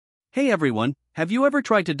Hey everyone, have you ever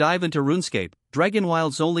tried to dive into RuneScape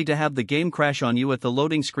Dragonwilds only to have the game crash on you at the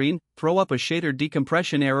loading screen, throw up a shader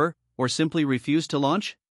decompression error, or simply refuse to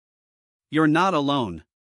launch? You're not alone.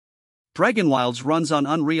 Dragonwilds runs on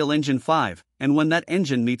Unreal Engine 5, and when that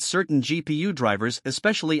engine meets certain GPU drivers,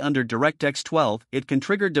 especially under DirectX 12, it can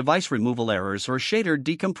trigger device removal errors or shader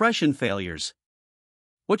decompression failures.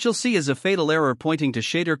 What you'll see is a fatal error pointing to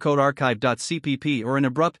ShaderCodeArchive.cpp or an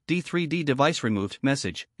abrupt D3D device removed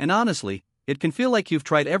message, and honestly, it can feel like you've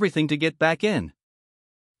tried everything to get back in.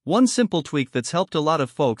 One simple tweak that's helped a lot of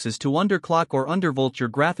folks is to underclock or undervolt your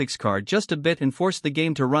graphics card just a bit and force the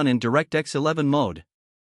game to run in DirectX 11 mode.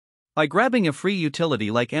 By grabbing a free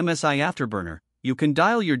utility like MSI Afterburner, you can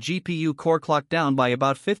dial your GPU core clock down by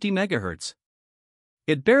about 50 MHz.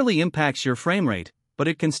 It barely impacts your frame rate, but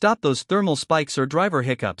it can stop those thermal spikes or driver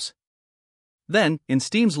hiccups. Then, in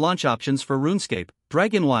Steam's launch options for RuneScape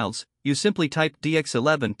Dragonwilds, you simply type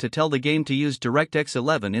DX11 to tell the game to use DirectX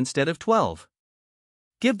 11 instead of 12.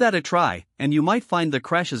 Give that a try, and you might find the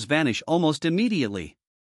crashes vanish almost immediately.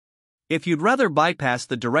 If you'd rather bypass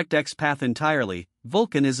the DirectX path entirely,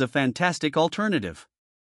 Vulkan is a fantastic alternative.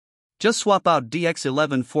 Just swap out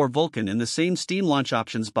DX11 for Vulkan in the same Steam launch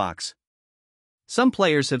options box. Some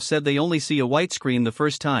players have said they only see a white screen the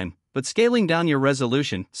first time, but scaling down your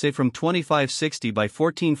resolution, say from 2560 by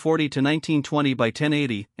 1440 to 1920 by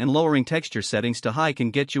 1080, and lowering texture settings to high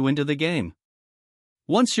can get you into the game.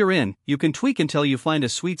 Once you're in, you can tweak until you find a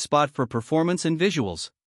sweet spot for performance and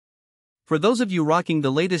visuals. For those of you rocking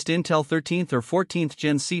the latest Intel 13th or 14th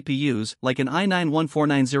gen CPUs, like an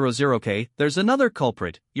i9-14900K, there's another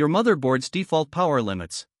culprit: your motherboard's default power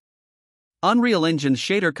limits. Unreal Engine's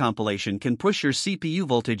shader compilation can push your CPU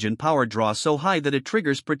voltage and power draw so high that it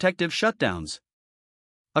triggers protective shutdowns.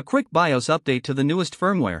 A quick BIOS update to the newest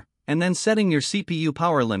firmware, and then setting your CPU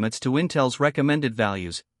power limits to Intel's recommended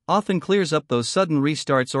values, often clears up those sudden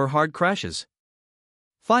restarts or hard crashes.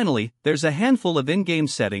 Finally, there's a handful of in-game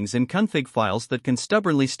settings and config files that can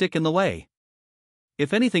stubbornly stick in the way.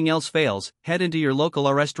 If anything else fails, head into your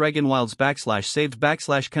local RS Dragonwilds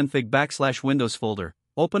 /saved/config/Windows folder.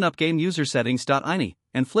 Open up game user settings.ini,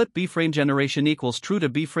 and flip bframe generation equals true to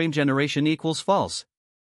bframe generation equals false.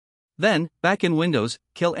 Then, back in Windows,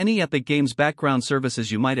 kill any Epic Games background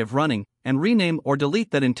services you might have running, and rename or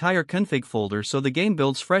delete that entire config folder so the game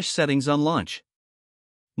builds fresh settings on launch.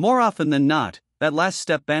 More often than not, that last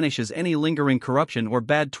step banishes any lingering corruption or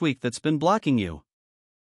bad tweak that's been blocking you.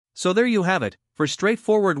 So there you have it, for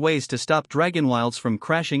straightforward ways to stop Dragonwilds from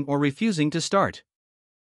crashing or refusing to start.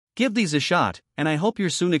 Give these a shot, and I hope you're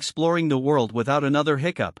soon exploring the world without another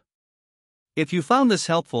hiccup. If you found this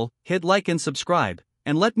helpful, hit like and subscribe,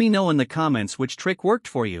 and let me know in the comments which trick worked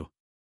for you.